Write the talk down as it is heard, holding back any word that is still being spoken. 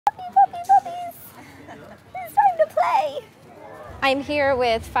It's time to play. I'm here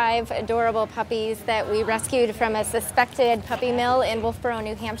with 5 adorable puppies that we rescued from a suspected puppy mill in Wolfeboro,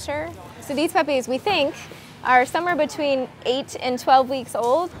 New Hampshire. So these puppies, we think, are somewhere between 8 and 12 weeks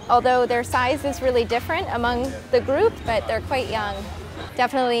old, although their size is really different among the group, but they're quite young.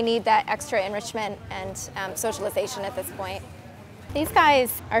 Definitely need that extra enrichment and socialization at this point. These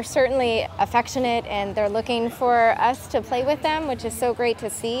guys are certainly affectionate and they're looking for us to play with them, which is so great to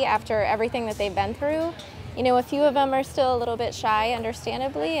see after everything that they've been through. You know, a few of them are still a little bit shy,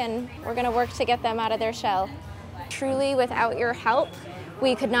 understandably, and we're going to work to get them out of their shell. Truly, without your help,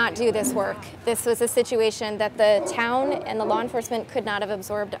 we could not do this work. This was a situation that the town and the law enforcement could not have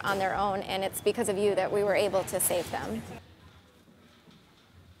absorbed on their own, and it's because of you that we were able to save them.